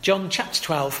John chapter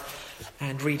 12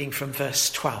 and reading from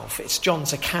verse 12. It's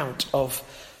John's account of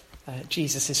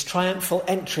Jesus' triumphal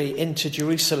entry into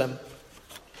Jerusalem.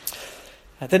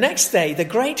 The next day, the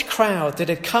great crowd that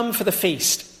had come for the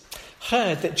feast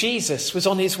heard that Jesus was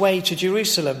on his way to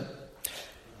Jerusalem.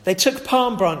 They took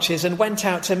palm branches and went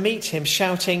out to meet him,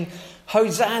 shouting,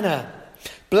 "Hosanna!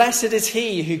 Blessed is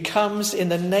he who comes in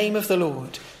the name of the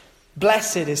Lord.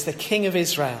 Blessed is the King of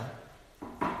Israel."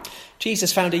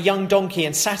 Jesus found a young donkey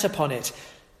and sat upon it,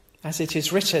 as it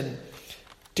is written,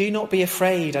 "Do not be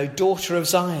afraid, O daughter of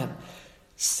Zion.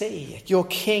 See, your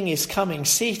king is coming,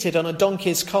 seated on a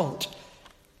donkey's colt."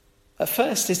 At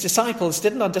first, his disciples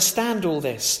didn't understand all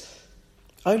this.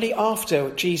 Only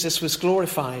after Jesus was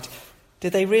glorified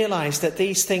did they realize that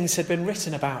these things had been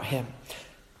written about him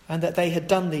and that they had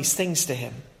done these things to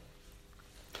him.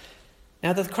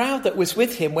 Now the crowd that was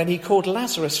with him when he called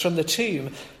Lazarus from the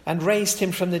tomb and raised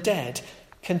him from the dead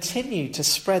continued to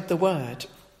spread the word.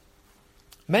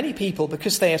 Many people,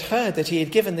 because they had heard that he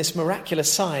had given this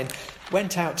miraculous sign,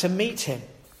 went out to meet him.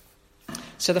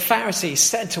 So the Pharisees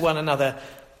said to one another,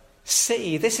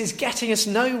 "See, this is getting us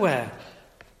nowhere.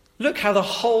 Look how the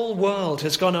whole world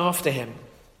has gone after him."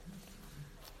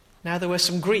 Now there were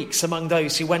some Greeks among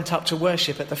those who went up to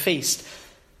worship at the feast.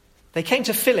 They came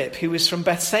to Philip, who was from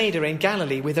Bethsaida in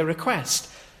Galilee, with a request.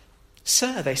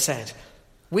 "Sir," they said,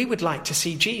 "we would like to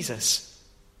see Jesus."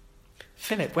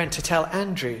 Philip went to tell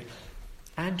Andrew.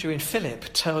 Andrew and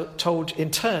Philip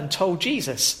told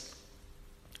Jesus.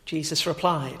 Jesus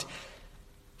replied,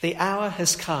 "The hour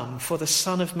has come for the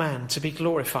Son of Man to be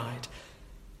glorified.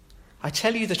 I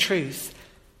tell you the truth,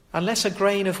 unless a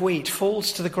grain of wheat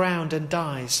falls to the ground and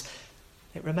dies,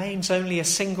 it remains only a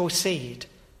single seed.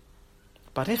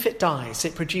 But if it dies,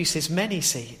 it produces many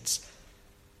seeds.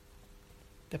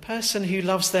 The person who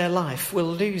loves their life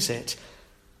will lose it,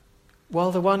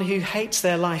 while the one who hates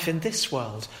their life in this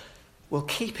world will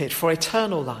keep it for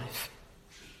eternal life.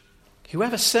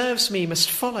 Whoever serves me must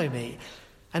follow me,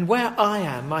 and where I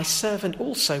am, my servant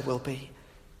also will be.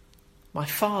 My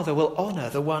Father will honor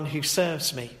the one who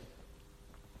serves me.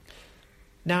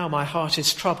 Now my heart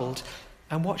is troubled,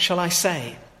 and what shall I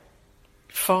say?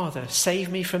 Father, save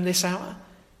me from this hour?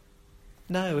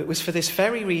 No, it was for this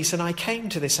very reason I came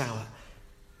to this hour.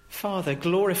 Father,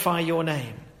 glorify your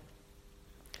name."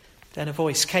 Then a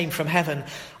voice came from heaven,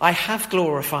 "I have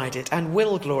glorified it and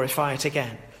will glorify it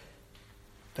again."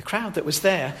 The crowd that was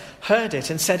there heard it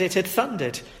and said it had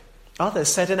thundered.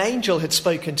 Others said an angel had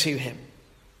spoken to him.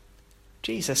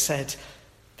 Jesus said,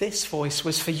 "This voice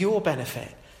was for your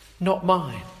benefit, not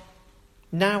mine.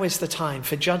 Now is the time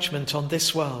for judgment on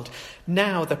this world.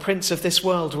 Now the prince of this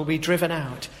world will be driven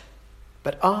out.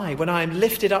 But I, when I am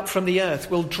lifted up from the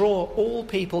earth, will draw all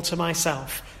people to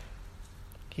myself."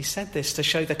 He said this to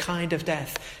show the kind of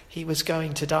death he was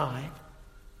going to die.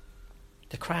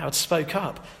 The crowd spoke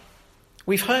up.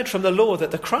 "We've heard from the law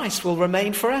that the Christ will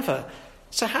remain forever.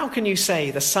 So how can you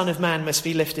say the Son of Man must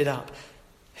be lifted up?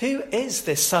 Who is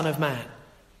this Son of Man?"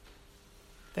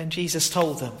 Then Jesus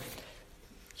told them,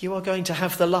 "You are going to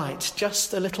have the light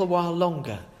just a little while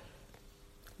longer.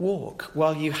 Walk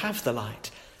while you have the light,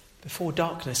 before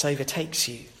darkness overtakes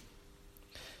you.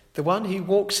 The one who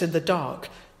walks in the dark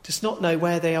does not know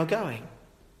where they are going.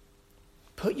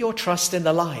 Put your trust in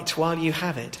the light while you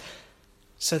have it,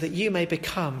 so that you may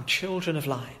become children of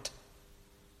light."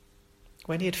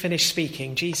 When he had finished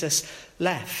speaking, Jesus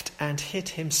left and hid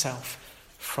himself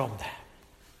from them.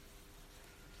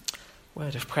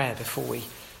 Word of prayer before we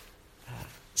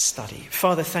study.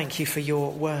 Father, thank you for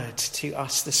your word to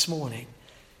us this morning.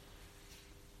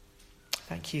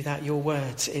 Thank you that your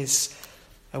word is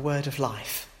a word of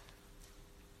life.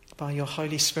 By your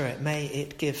Holy Spirit, may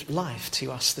it give life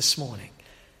to us this morning.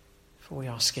 For we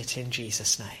ask it in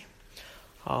Jesus' name.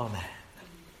 Amen.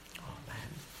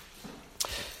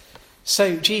 Amen.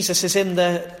 So Jesus is in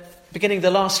the beginning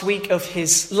the last week of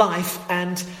his life,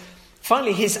 and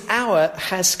finally his hour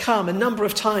has come. A number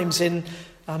of times in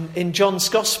John's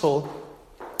Gospel,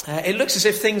 it looks as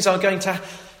if things are going to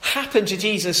happen to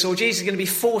Jesus, or Jesus is going to be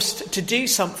forced to do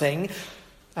something.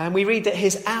 And we read that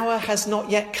his hour has not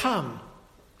yet come.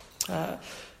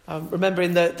 Remember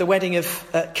in the wedding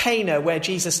of Cana, where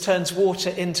Jesus turns water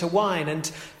into wine. And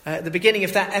at the beginning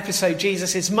of that episode,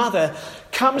 Jesus' mother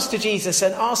comes to Jesus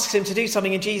and asks him to do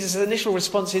something. And Jesus' initial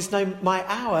response is, "No, my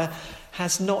hour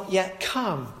has not yet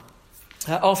come."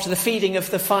 After the feeding of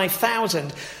the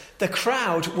 5,000, the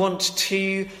crowd want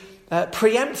to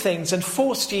preempt things and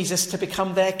force Jesus to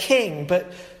become their king.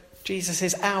 But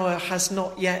Jesus' hour has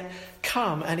not yet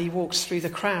come, and he walks through the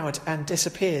crowd and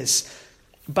disappears.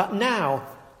 But now,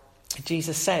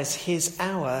 Jesus says his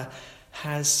hour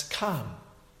has come.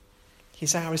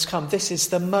 His hour has come. This is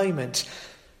the moment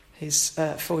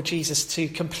for Jesus to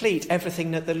complete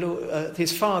everything that the Lord,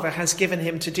 his Father has given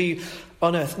him to do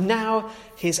on earth. Now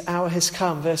his hour has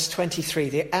come. Verse 23,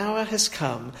 the hour has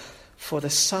come for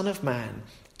the Son of Man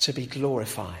to be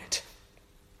glorified.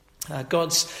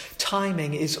 God's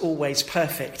timing is always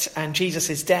perfect, and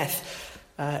Jesus' death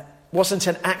wasn't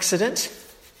an accident.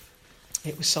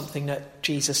 It was something that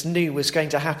Jesus knew was going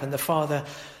to happen. The Father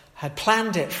had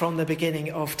planned it from the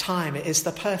beginning of time. It is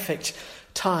the perfect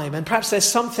time. And perhaps there's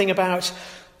something about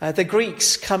the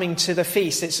Greeks coming to the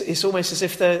feast. It's almost as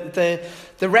if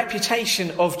the reputation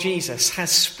of Jesus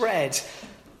has spread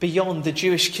beyond the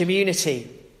Jewish community.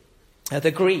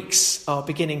 The Greeks are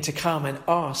beginning to come and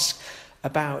ask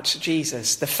about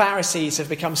Jesus. The Pharisees have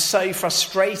become so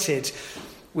frustrated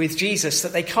with Jesus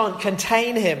that they can't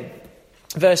contain him.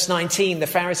 Verse 19, the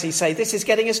Pharisees say, "This is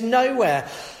getting us nowhere.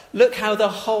 Look how the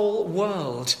whole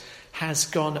world has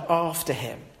gone after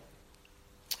him."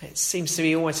 It seems to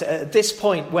be almost at this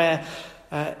point where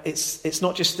it's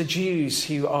not just the Jews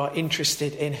who are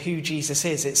interested in who Jesus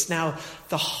is. It's now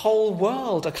the whole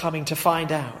world are coming to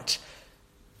find out.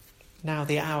 Now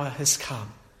the hour has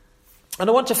come. And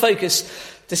I want to focus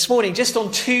this morning just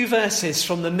on two verses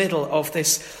from the middle of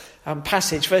this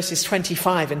passage, verses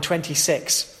 25 and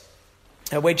 26,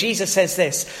 where Jesus says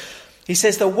this. He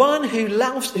says, "The one who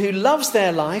loves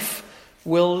their life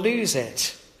will lose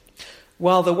it,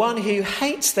 while the one who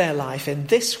hates their life in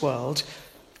this world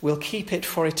will keep it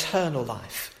for eternal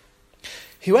life.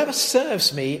 Whoever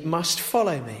serves me must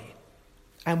follow me,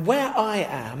 and where I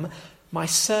am, my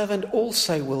servant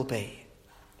also will be.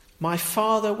 My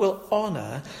Father will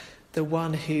honour the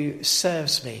one who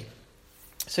serves me."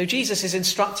 So Jesus is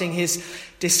instructing his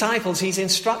disciples, he's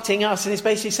instructing us, and he's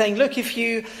basically saying, look,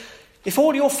 if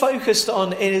all you're focused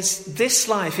on is this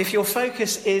life, if your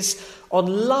focus is on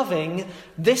loving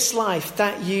this life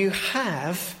that you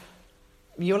have,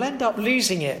 you'll end up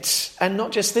losing it. And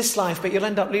not just this life, but you'll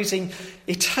end up losing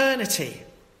eternity.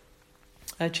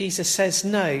 Jesus says,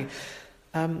 no,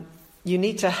 you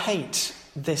need to hate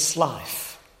this life.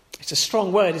 It's a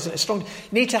strong word, isn't it? You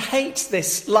need to hate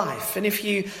this life. And if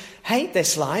you hate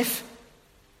this life,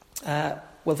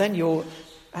 well then you'll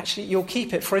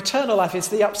keep it for eternal life. It's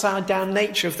the upside down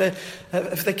nature of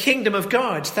the kingdom of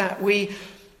God, that we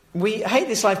hate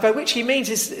this life, by which he means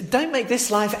is don't make this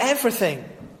life everything.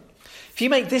 If you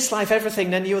make this life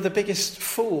everything, then you're the biggest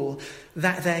fool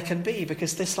that there can be,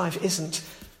 because this life isn't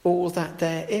all that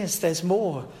there is. There's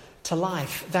more to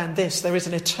life than this. There is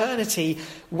an eternity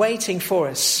waiting for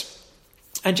us.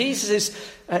 And Jesus is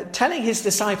telling his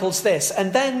disciples this,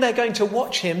 and then they're going to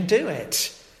watch him do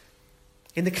it.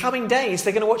 In the coming days,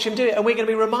 they're going to watch him do it. And we're going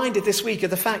to be reminded this week of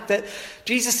the fact that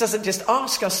Jesus doesn't just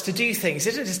ask us to do things.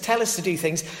 He doesn't just tell us to do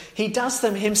things. He does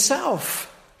them himself.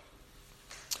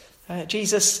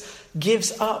 Jesus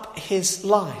gives up his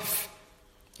life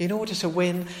in order to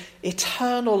win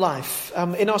eternal life.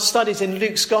 In our studies in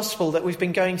Luke's Gospel that we've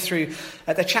been going through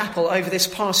at the chapel over this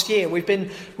past year, we've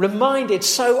been reminded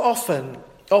so often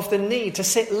of the need to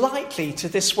sit lightly to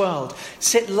this world,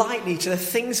 sit lightly to the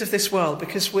things of this world,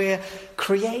 because we're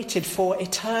created for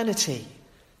eternity.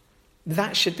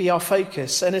 That should be our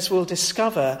focus. And as we'll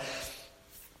discover,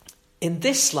 in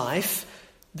this life,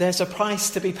 there's a price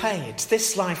to be paid.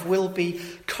 This life will be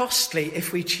costly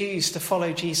if we choose to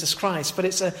follow Jesus Christ, but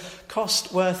it's a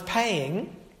cost worth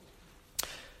paying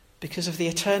because of the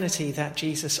eternity that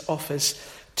Jesus offers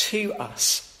to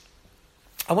us.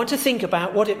 I want to think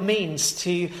about what it means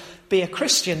to be a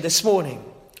Christian this morning,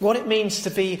 what it means to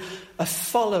be a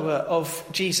follower of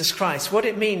Jesus Christ, what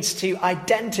it means to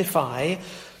identify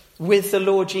with the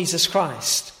Lord Jesus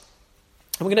Christ.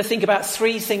 And we're going to think about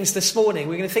three things this morning.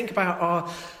 We're going to think about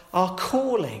our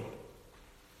calling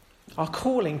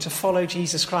to follow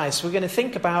Jesus Christ. We're going to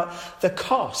think about the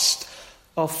cost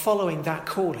of following that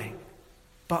calling.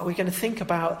 But we're going to think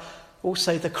about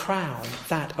also the crown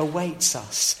that awaits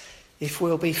us if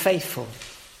we'll be faithful.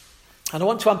 And I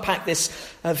want to unpack this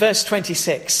verse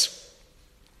 26.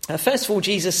 First of all,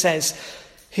 Jesus says,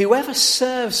 "Whoever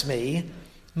serves me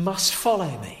must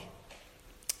follow me."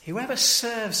 Whoever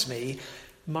serves me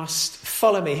must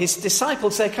follow me. His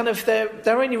disciples, they're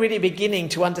only really beginning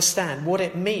to understand what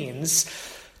it means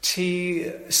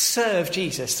to serve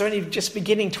Jesus. They're only just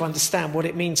beginning to understand what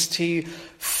it means to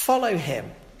follow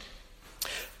him.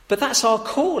 But that's our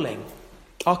calling.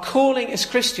 Our calling as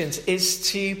Christians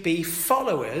is to be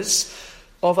followers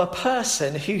of a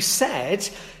person who said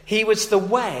he was the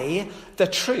way, the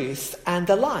truth, and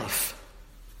the life.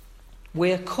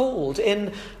 We're called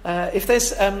in, if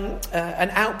there's an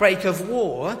outbreak of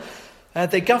war,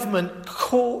 the government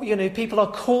people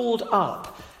are called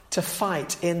up to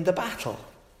fight in the battle.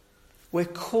 We're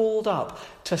called up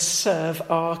to serve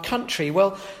our country.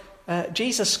 Well,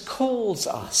 Jesus calls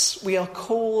us. We are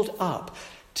called up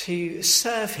to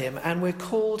serve him, and we're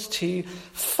called to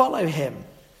follow him.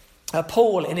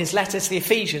 Paul, in his letter to the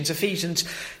Ephesians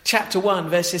chapter 1,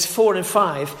 verses 4 and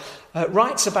 5,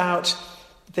 writes about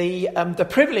the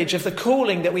privilege of the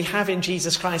calling that we have in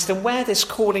Jesus Christ and where this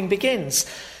calling begins.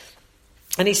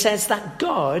 And he says that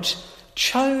God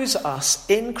chose us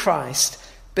in Christ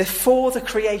before the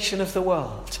creation of the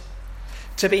world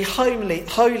to be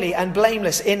holy and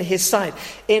blameless in his sight.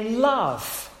 In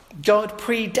love, God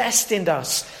predestined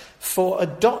us for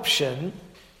adoption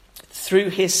through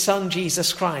his Son,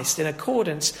 Jesus Christ, in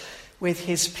accordance with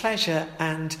his pleasure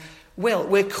and will.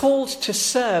 We're called to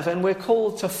serve and we're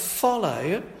called to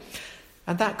follow.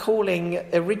 And that calling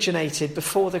originated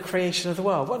before the creation of the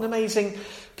world. What an amazing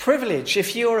privilege.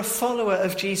 If you're a follower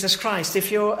of Jesus Christ,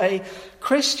 if you're a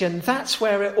Christian, that's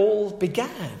where it all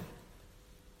began.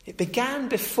 It began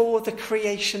before the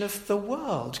creation of the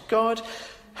world. God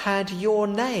had your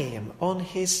name on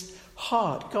his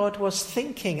heart. God was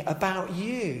thinking about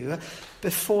you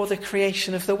before the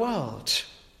creation of the world.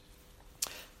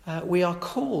 We are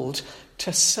called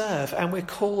to serve and we're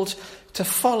called to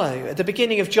follow. At the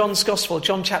beginning of John's Gospel,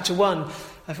 John chapter 1,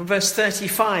 from verse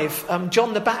 35,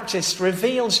 John the Baptist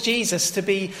reveals Jesus to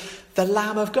be the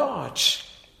Lamb of God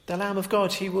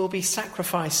who will be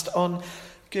sacrificed on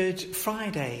Good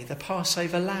Friday, the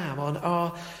Passover lamb on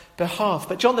our behalf.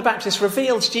 But John the Baptist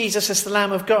reveals Jesus as the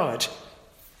Lamb of God.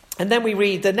 And then we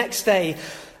read the next day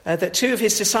that two of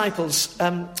his disciples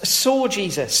saw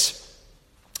Jesus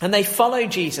and they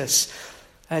followed Jesus.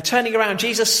 Turning around,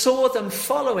 Jesus saw them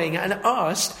following and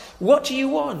asked, "What do you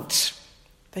want?"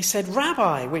 They said,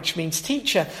 "Rabbi," which means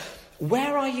teacher,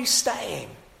 "where are you staying?"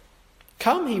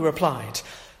 "Come," he replied,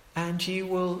 "and you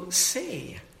will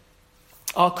see."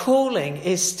 Our calling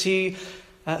is to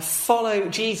follow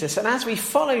Jesus. And as we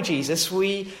follow Jesus,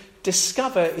 we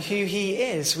discover who he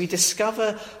is. We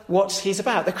discover what he's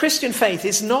about. The Christian faith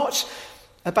is not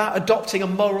about adopting a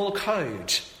moral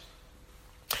code.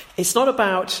 It's not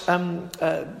about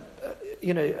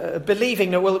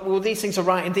believing that, well, these things are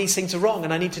right and these things are wrong,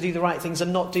 and I need to do the right things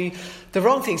and not do the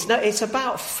wrong things. No, it's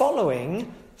about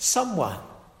following someone.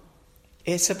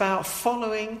 It's about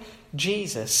following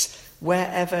Jesus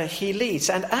wherever he leads.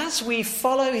 And as we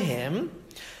follow him,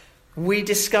 we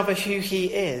discover who he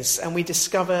is, and we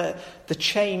discover the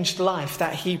changed life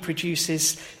that he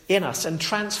produces in us. And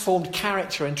transformed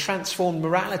character and transformed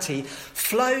morality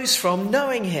flows from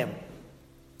knowing him.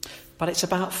 But it's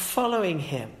about following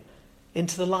him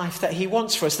into the life that he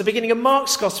wants for us. The beginning of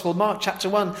Mark's Gospel, Mark chapter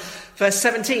 1, verse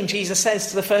 17, Jesus says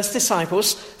to the first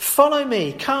disciples, "Follow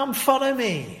me, come follow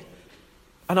me,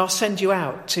 and I'll send you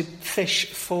out to fish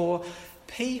for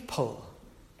people."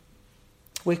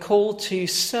 We're called to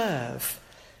serve.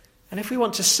 And if we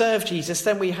want to serve Jesus,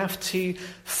 then we have to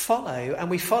follow.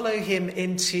 And we follow him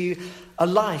into a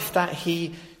life that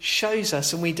he shows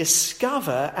us. And we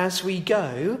discover as we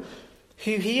go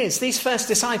who he is. These first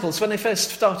disciples, when they first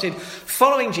started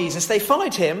following Jesus, they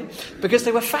followed him because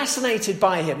they were fascinated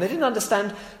by him. They didn't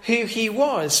understand who he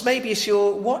was. Maybe as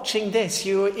you're watching this,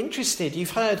 you're interested.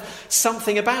 You've heard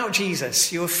something about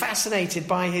Jesus. You're fascinated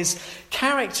by his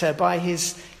character, by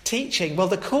his teaching. Well,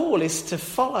 the call is to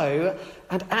follow,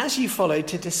 and as you follow,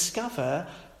 to discover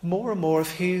more and more of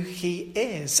who he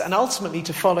is, and ultimately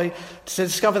to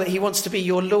discover that he wants to be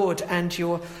your Lord and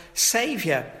your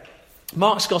Saviour.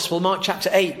 Mark's Gospel, Mark chapter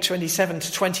 8, 27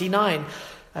 to 29,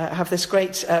 have this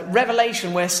great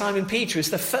revelation where Simon Peter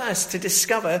is the first to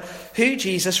discover who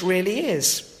Jesus really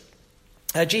is.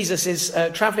 Jesus is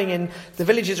travelling in the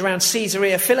villages around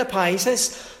Caesarea Philippi. He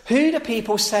says, "Who do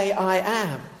people say I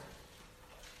am?"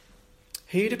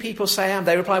 "Who do people say I am?"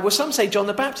 They reply, "Well, some say John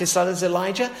the Baptist, others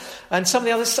Elijah, and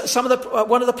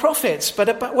one of the prophets.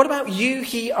 But what about you?"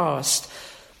 He asked.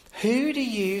 "Who do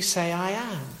you say I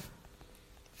am?"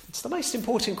 It's the most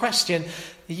important question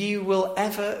you will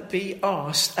ever be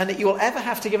asked and that you will ever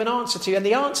have to give an answer to. And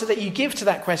the answer that you give to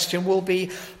that question will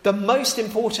be the most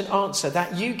important answer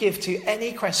that you give to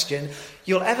any question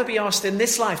you'll ever be asked in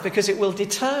this life, because it will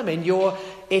determine your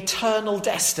eternal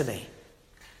destiny.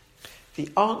 The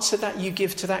answer that you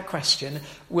give to that question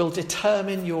will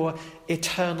determine your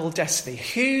eternal destiny.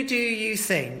 Who do you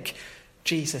think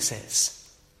Jesus is?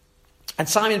 And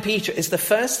Simon Peter is the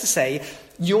first to say,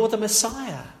 "You're the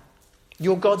Messiah.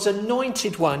 You're God's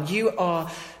anointed one. You are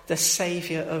the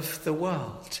Saviour of the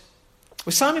world."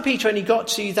 Well, Simon Peter only got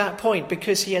to that point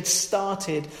because he had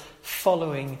started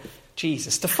following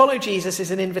Jesus. To follow Jesus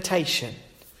is an invitation.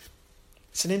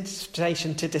 It's an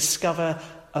invitation to discover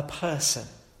a person.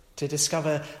 to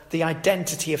discover the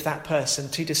identity of that person,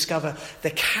 to discover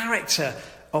the character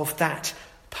of that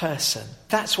person.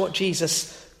 That's what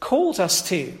Jesus called us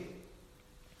to.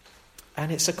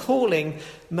 And it's a calling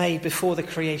made before the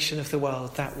creation of the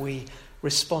world that we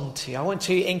respond to. I want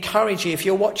to encourage you, if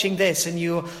you're watching this and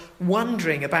you're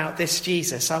wondering about this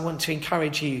Jesus, I want to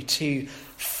encourage you to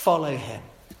follow him.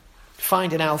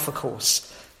 Find an Alpha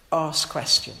course, ask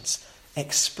questions,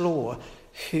 explore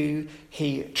who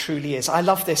he truly is. I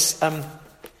love this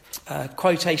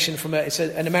quotation from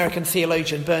an American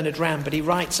theologian, Bernard Ramm, but he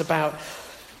writes about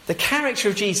the character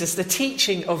of Jesus, the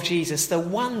teaching of Jesus, the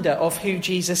wonder of who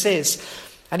Jesus is.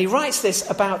 And he writes this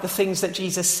about the things that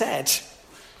Jesus said.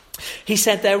 He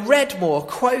said they're read more,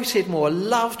 quoted more,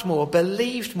 loved more,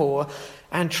 believed more,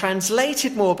 and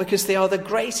translated more because they are the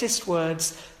greatest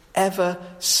words ever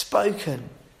spoken.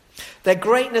 Their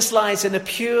greatness lies in a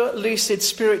pure, lucid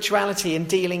spirituality in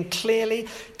dealing clearly,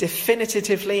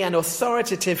 definitively, and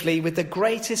authoritatively with the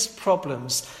greatest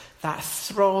problems that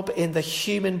throb in the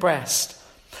human breast.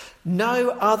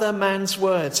 No other man's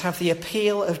words have the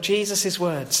appeal of Jesus'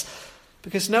 words,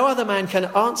 because no other man can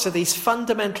answer these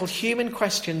fundamental human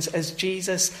questions as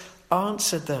Jesus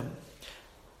answered them.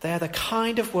 They are the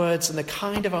kind of words and the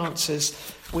kind of answers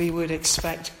we would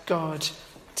expect God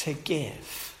to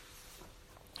give.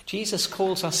 Jesus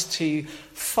calls us to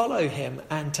follow him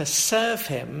and to serve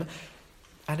him,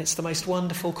 and it's the most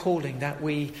wonderful calling that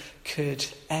we could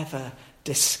ever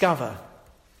discover.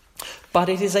 But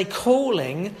it is a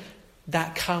calling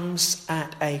that comes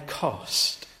at a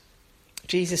cost.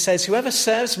 Jesus says, whoever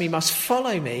serves me must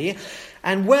follow me,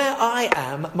 and where I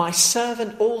am, my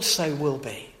servant also will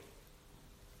be.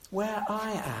 Where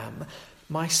I am,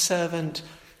 my servant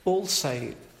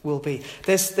also will be.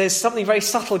 There's something very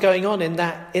subtle going on in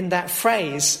that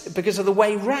phrase because of the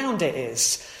way round it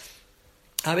is.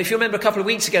 If you remember a couple of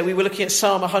weeks ago, we were looking at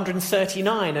Psalm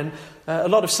 139, and a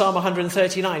lot of Psalm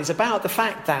 139 is about the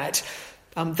fact that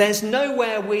there's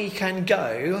nowhere we can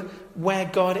go where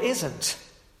God isn't.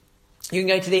 You can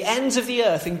go to the ends of the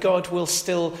earth and God will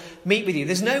still meet with you.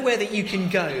 There's nowhere that you can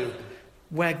go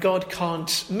where God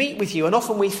can't meet with you. And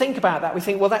often we think about that. We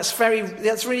think, well, that's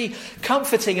really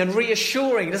comforting and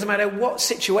reassuring. It doesn't matter what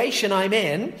situation I'm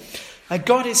in,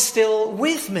 God is still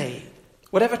with me.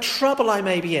 Whatever trouble I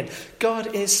may be in,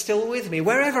 God is still with me.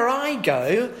 Wherever I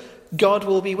go, God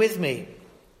will be with me.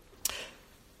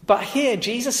 But here,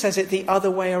 Jesus says it the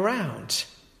other way around.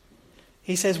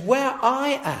 He says, where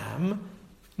I am,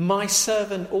 my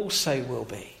servant also will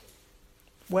be.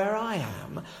 Where I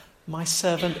am, my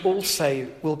servant also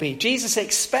will be. Jesus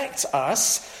expects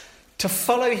us to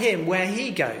follow him where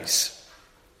he goes.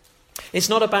 It's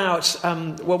not about,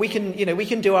 we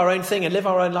can do our own thing and live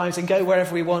our own lives and go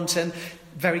wherever we want, and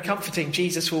very comforting,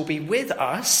 Jesus will be with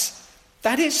us.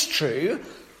 That is true.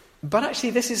 But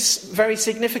actually, this is very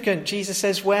significant. Jesus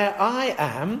says, where I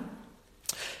am,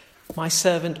 my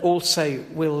servant also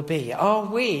will be. Are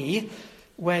we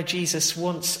where Jesus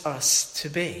wants us to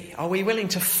be? Are we willing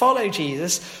to follow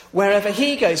Jesus wherever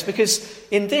he goes? Because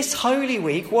in this Holy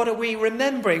Week, what are we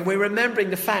remembering? We're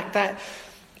remembering the fact that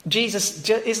Jesus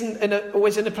isn't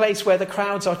always in a place where the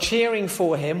crowds are cheering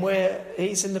for him, where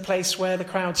he's in the place where the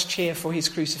crowds cheer for his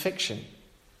crucifixion.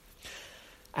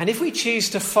 And if we choose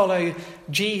to follow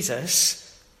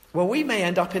Jesus, well, we may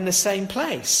end up in the same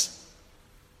place.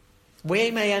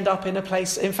 We may end up in a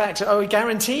place, in fact, I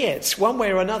guarantee it, one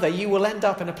way or another, you will end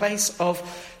up in a place of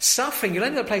suffering. You'll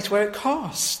end up in a place where it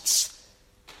costs.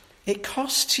 It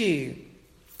costs you.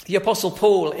 The Apostle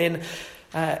Paul, in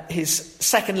his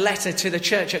second letter to the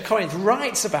church at Corinth,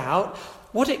 writes about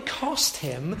what it cost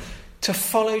him to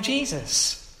follow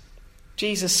Jesus.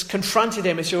 Jesus confronted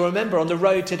him, as you'll remember, on the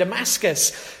road to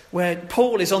Damascus, where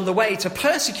Paul is on the way to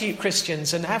persecute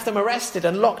Christians and have them arrested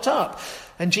and locked up.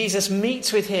 And Jesus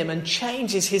meets with him and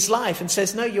changes his life and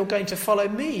says, no, you're going to follow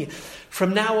me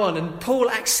from now on. And Paul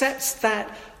accepts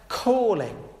that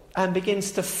calling and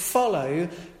begins to follow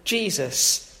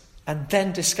Jesus, and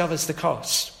then discovers the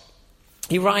cost.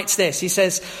 He writes this, he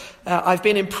says, I've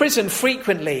been in prison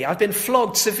frequently, I've been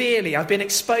flogged severely, I've been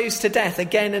exposed to death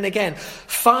again and again.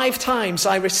 5 times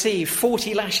I received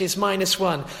 40 lashes minus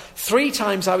 1. 3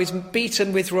 times I was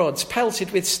beaten with rods,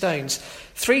 pelted with stones.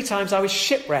 3 times I was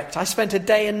shipwrecked. I spent a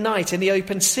day and night in the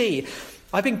open sea.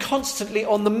 I've been constantly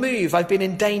on the move. I've been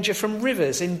in danger from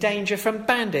rivers, in danger from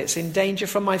bandits, in danger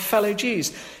from my fellow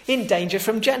Jews, in danger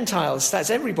from Gentiles. That's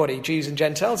everybody, Jews and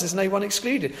Gentiles. There's no one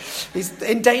excluded. He's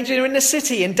in danger in the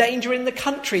city, in danger in the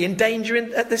country, in danger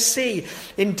at the sea,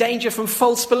 in danger from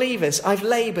false believers. I've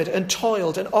laboured and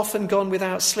toiled and often gone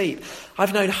without sleep.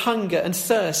 I've known hunger and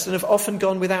thirst and have often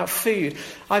gone without food.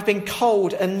 I've been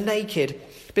cold and naked.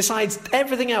 Besides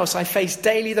everything else, I face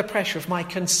daily the pressure of my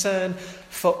concern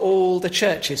for all the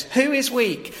churches. Who is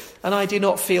weak and I do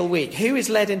not feel weak? Who is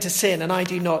led into sin and I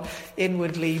do not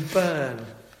inwardly burn?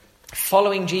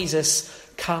 Following Jesus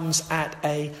comes at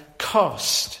a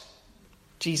cost.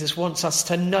 Jesus wants us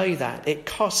to know that. It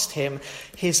cost him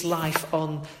his life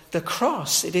on the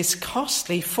cross. It is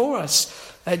costly for us.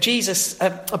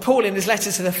 Paul in his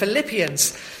letter to the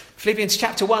Philippians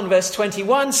chapter 1 verse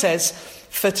 21 says,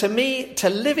 "For to me to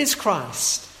live is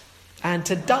Christ and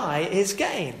to die is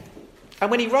gain."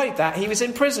 And when he wrote that, he was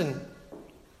in prison,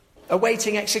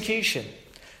 awaiting execution.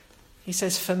 He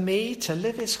says, "For me to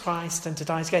live is Christ and to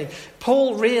die is gain."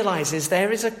 Paul realizes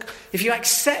if you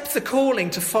accept the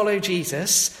calling to follow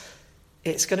Jesus,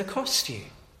 it's going to cost you.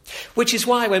 Which is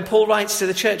why when Paul writes to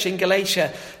the church in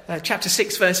Galatia, chapter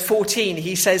 6, verse 14,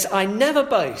 he says, I never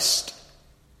boast,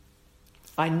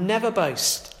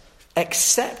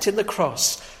 except in the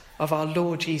cross of our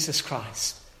Lord Jesus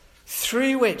Christ,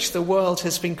 through which the world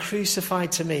has been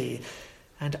crucified to me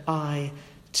and I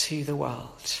to the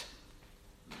world.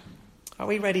 Are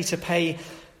we ready to pay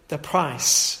the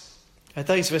price?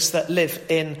 Those of us that live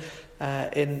in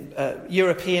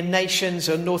European nations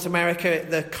or North America,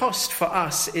 the cost for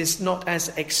us is not as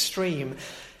extreme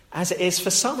as it is for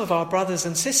some of our brothers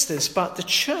and sisters, but the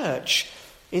church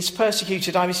is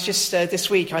persecuted. I was just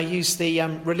this week, I used the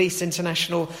Release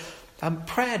International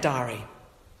prayer diary.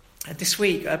 This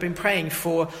week I've been praying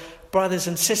for brothers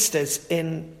and sisters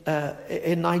in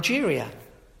Nigeria.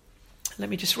 Let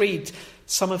me just read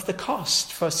some of the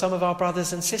cost for some of our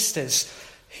brothers and sisters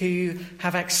who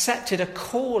have accepted a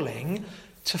calling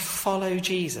to follow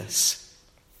Jesus.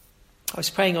 I was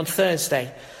praying on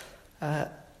Thursday.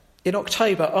 In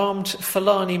October, armed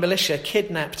Fulani militia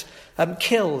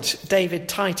killed David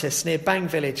Titus near Bang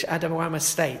Village, Adamawa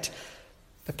State.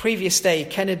 The previous day,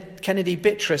 Kennedy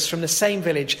Bitrus from the same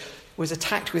village was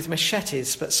attacked with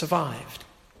machetes but survived.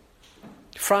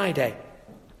 Friday,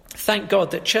 thank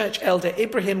God that church elder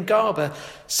Ibrahim Garba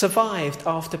survived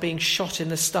after being shot in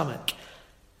the stomach,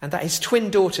 and that his twin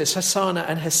daughters Hassana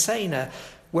and Hussaina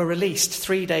were released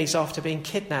 3 days after being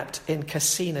kidnapped in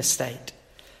Katsina State.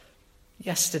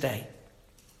 Yesterday,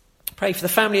 pray for the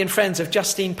family and friends of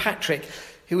Justine Patrick,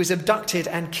 who was abducted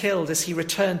and killed as he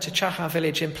returned to Chaha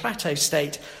village in Plateau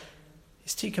State.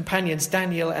 His two companions,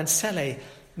 Daniel and Sele,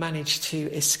 managed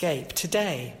to escape.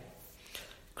 Today,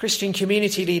 Christian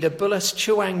community leader Bulus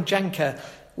Chuang Janka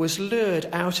was lured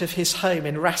out of his home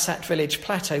in Rasat village,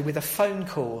 Plateau, with a phone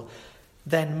call,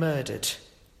 then murdered.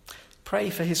 Pray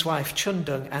for his wife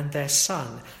Chundung and their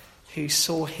son, who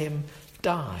saw him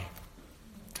die.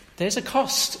 There's a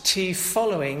cost to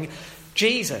following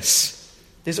Jesus.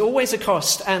 There's always a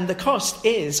cost, and the cost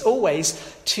is always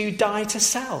to die to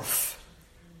self.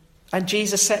 And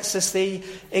Jesus sets us the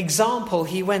example.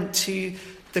 He went to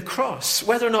the cross.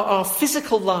 Whether or not our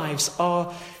physical lives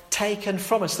are taken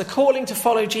from us, the calling to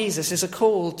follow Jesus is a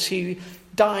call to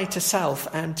die to self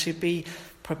and to be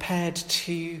prepared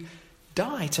to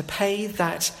die, to pay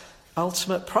that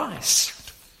ultimate price.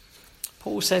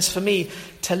 Paul says, for me,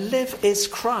 to live is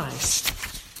Christ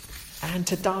and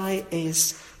to die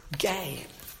is gain.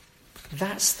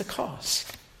 That's the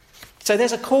cost. So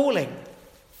there's a calling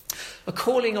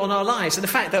on our lives. And the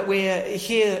fact that we're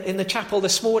here in the chapel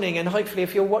this morning, and hopefully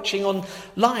if you're watching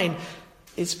online,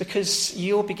 it's because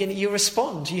you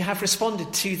have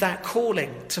responded to that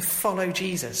calling to follow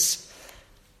Jesus.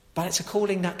 But it's a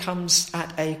calling that comes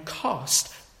at a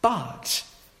cost, but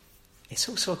it's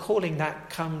also a calling that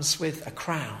comes with a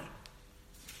crown.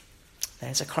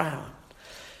 There's a crown.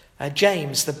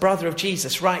 James, the brother of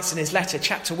Jesus, writes in his letter,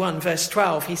 chapter 1, verse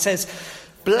 12, he says,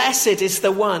 "Blessed is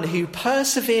the one who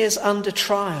perseveres under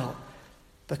trial,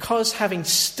 because having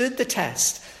stood the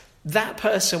test, that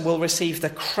person will receive the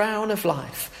crown of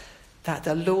life that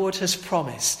the Lord has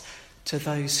promised to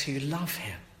those who love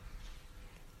him."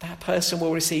 That person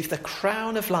will receive the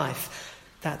crown of life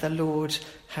that the Lord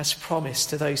has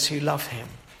promised to those who love him.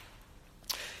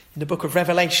 In the book of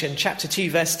Revelation, chapter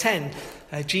 2, verse 10,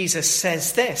 Jesus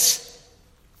says this: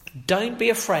 "Don't be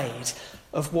afraid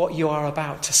of what you are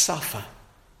about to suffer."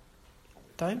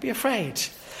 Don't be afraid.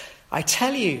 I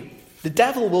tell you, the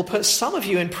devil will put some of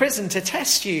you in prison to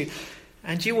test you,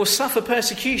 and you will suffer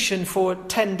persecution for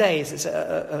 10 days. It's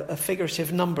a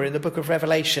figurative number in the book of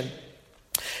Revelation.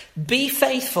 Be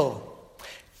faithful,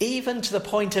 even to the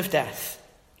point of death,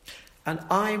 and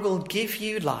I will give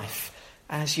you life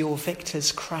as your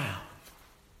victor's crown.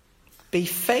 Be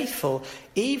faithful,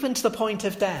 even to the point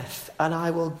of death, and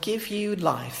I will give you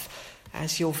life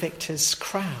as your victor's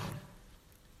crown.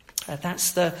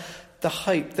 That's the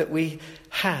hope that we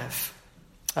have.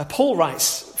 Paul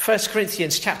writes, 1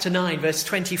 Corinthians chapter 9, verse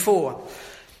 24.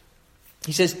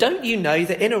 He says, "Don't you know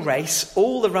that in a race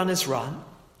all the runners run,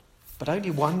 but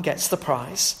only one gets the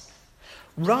prize?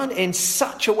 Run in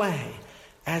such a way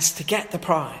as to get the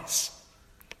prize.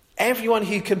 Everyone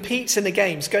who competes in the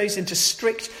games goes into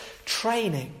strict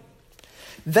training.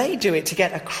 They do it to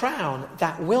get a crown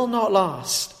that will not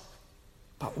last,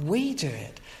 but we do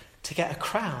it to get a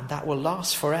crown that will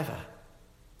last forever.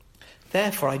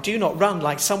 Therefore, I do not run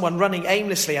like someone running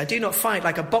aimlessly. I do not fight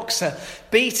like a boxer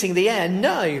beating the air.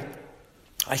 No,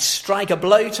 I strike a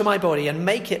blow to my body and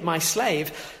make it my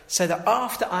slave, so that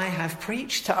after I have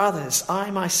preached to others,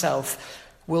 I myself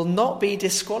will not be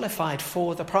disqualified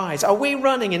for the prize." Are we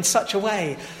running in such a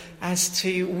way as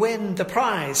to win the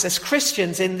prize? As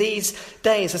Christians in these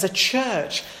days, as a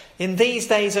church in these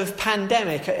days of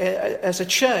pandemic, as a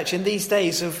church in these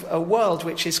days of a world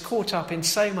which is caught up in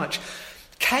so much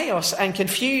chaos and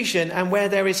confusion, and where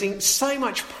there is so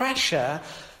much pressure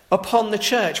upon the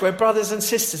church, where brothers and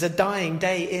sisters are dying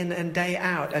day in and day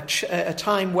out, a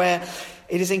time where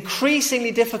it is increasingly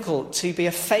difficult to be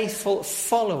a faithful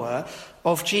follower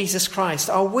of Jesus Christ.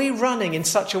 Are we running in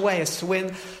such a way as to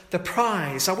win the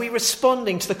prize? Are we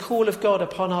responding to the call of God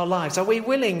upon our lives? Are we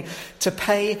willing to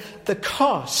pay the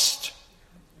cost?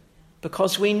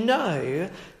 Because we know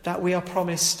that we are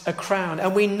promised a crown.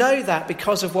 And we know that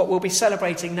because of what we'll be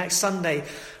celebrating next Sunday,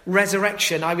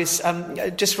 resurrection. I was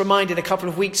just reminded a couple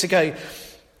of weeks ago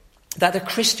that the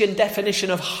Christian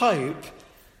definition of hope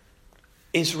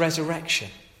is resurrection.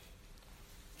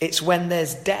 It's when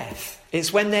there's death.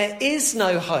 It's when there is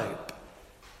no hope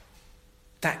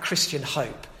that Christian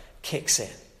hope kicks in.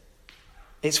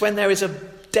 It's when there is a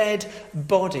dead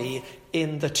body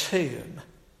in the tomb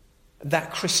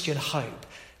that Christian hope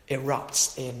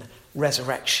erupts in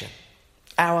resurrection.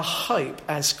 Our hope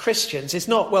as Christians is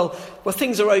not, well,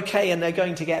 things are okay and they're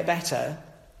going to get better.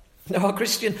 No, our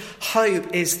Christian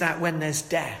hope is that when there's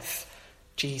death,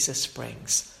 Jesus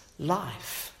brings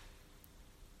life.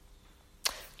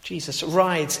 Jesus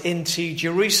rides into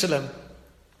Jerusalem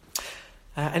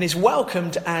and is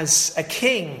welcomed as a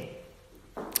king.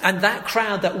 And that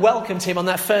crowd that welcomed him on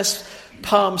that first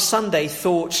Palm Sunday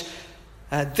thought,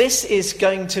 this is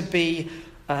going to be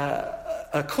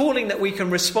a calling that we can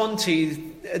respond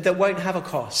to that won't have a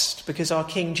cost, because our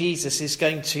King Jesus is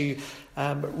going to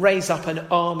raise up an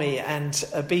army and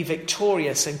be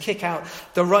victorious and kick out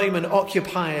the Roman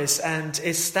occupiers and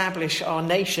establish our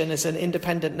nation as an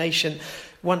independent nation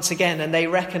once again. And they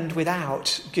reckoned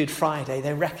without Good Friday.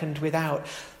 They reckoned without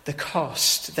the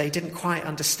cost. They didn't quite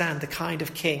understand the kind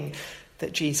of king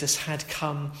that Jesus had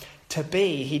come to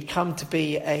be. He'd come to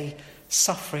be a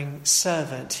suffering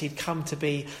servant. He'd come to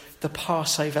be the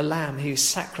Passover lamb who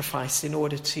sacrificed in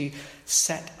order to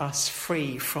set us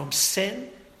free from sin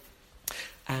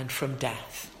and from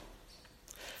death.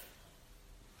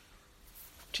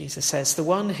 Jesus says, "The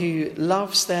one who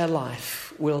loves their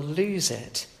life will lose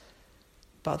it,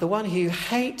 but the one who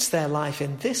hates their life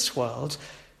in this world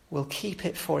will keep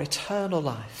it for eternal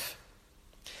life.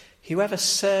 Whoever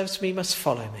serves me must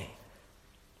follow me,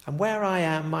 and where I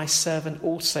am, my servant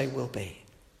also will be.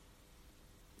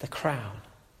 The crown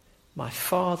my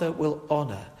Father will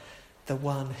honour the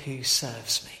one who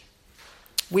serves me."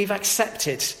 We've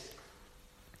accepted,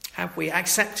 have we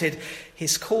accepted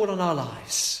his call on our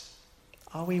lives?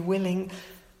 Are we willing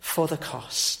for the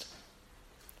cost?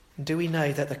 Do we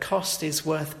know that the cost is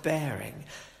worth bearing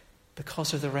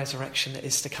because of the resurrection that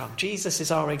is to come? Jesus is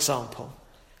our example.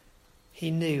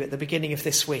 He knew at the beginning of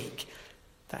this week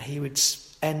that he would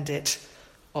end it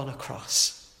on a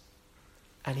cross.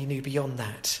 And he knew beyond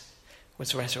that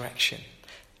was resurrection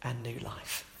and new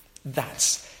life.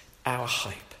 That's our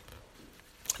hope.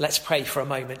 Let's pray for a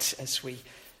moment as we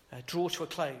draw to a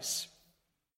close.